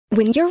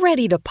When you're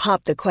ready to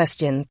pop the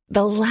question,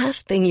 the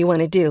last thing you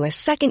want to do is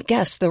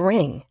second-guess the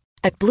ring.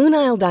 At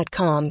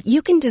BlueNile.com,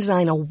 you can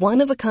design a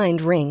one-of-a-kind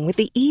ring with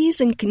the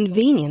ease and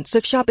convenience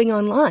of shopping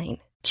online.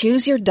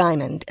 Choose your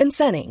diamond and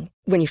setting.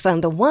 When you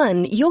find the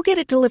one, you'll get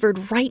it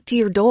delivered right to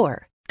your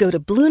door. Go to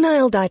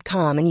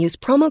BlueNile.com and use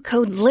promo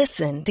code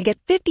LISTEN to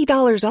get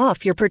 $50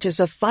 off your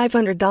purchase of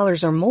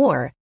 $500 or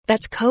more.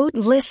 That's code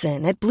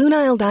LISTEN at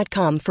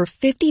BlueNile.com for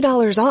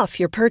 $50 off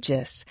your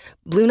purchase.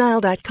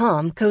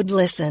 BlueNile.com, code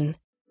LISTEN.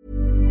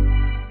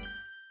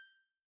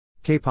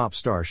 K-pop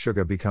star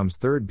Suga becomes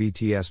third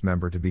BTS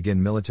member to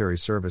begin military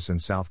service in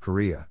South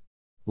Korea.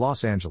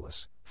 Los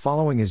Angeles.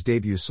 Following his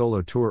debut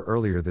solo tour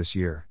earlier this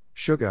year,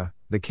 Suga,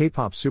 the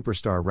K-pop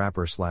superstar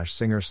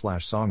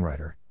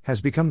rapper/singer/songwriter, has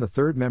become the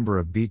third member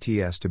of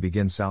BTS to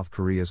begin South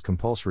Korea's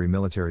compulsory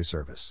military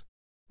service.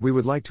 We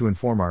would like to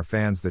inform our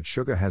fans that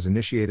Suga has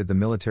initiated the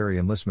military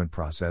enlistment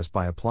process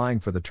by applying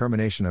for the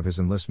termination of his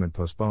enlistment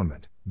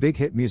postponement, Big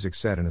Hit Music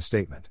said in a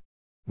statement.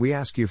 We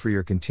ask you for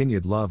your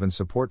continued love and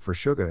support for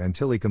Suga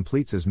until he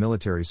completes his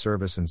military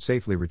service and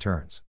safely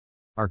returns.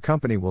 Our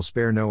company will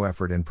spare no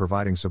effort in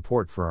providing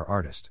support for our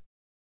artist.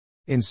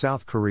 In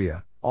South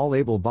Korea, all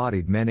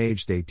able-bodied men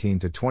aged 18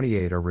 to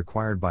 28 are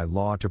required by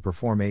law to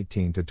perform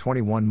 18 to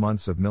 21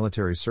 months of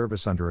military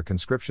service under a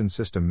conscription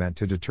system meant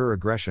to deter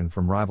aggression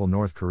from rival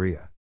North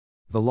Korea.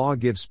 The law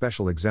gives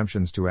special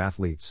exemptions to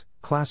athletes,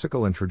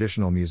 classical and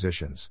traditional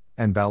musicians,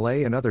 and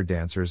ballet and other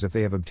dancers if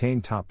they have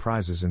obtained top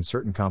prizes in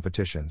certain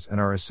competitions and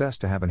are assessed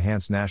to have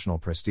enhanced national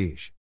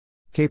prestige.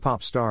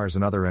 K-pop stars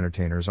and other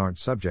entertainers aren't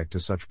subject to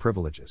such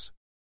privileges.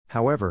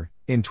 However,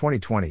 in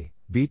 2020,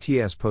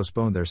 BTS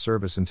postponed their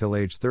service until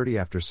age 30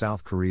 after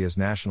South Korea's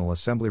National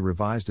Assembly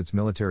revised its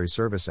Military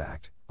Service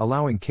Act,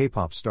 allowing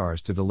K-pop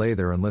stars to delay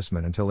their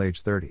enlistment until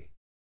age 30.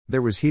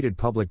 There was heated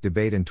public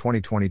debate in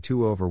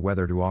 2022 over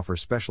whether to offer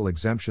special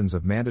exemptions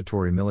of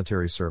mandatory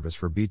military service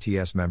for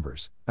BTS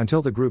members,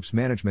 until the group's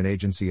management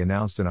agency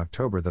announced in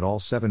October that all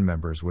 7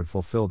 members would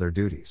fulfill their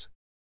duties.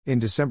 In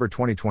December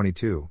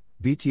 2022,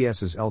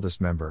 BTS's eldest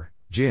member,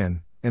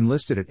 Jin,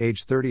 enlisted at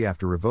age 30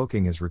 after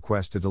revoking his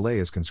request to delay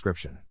his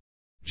conscription.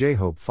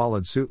 J-Hope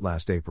followed suit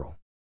last April.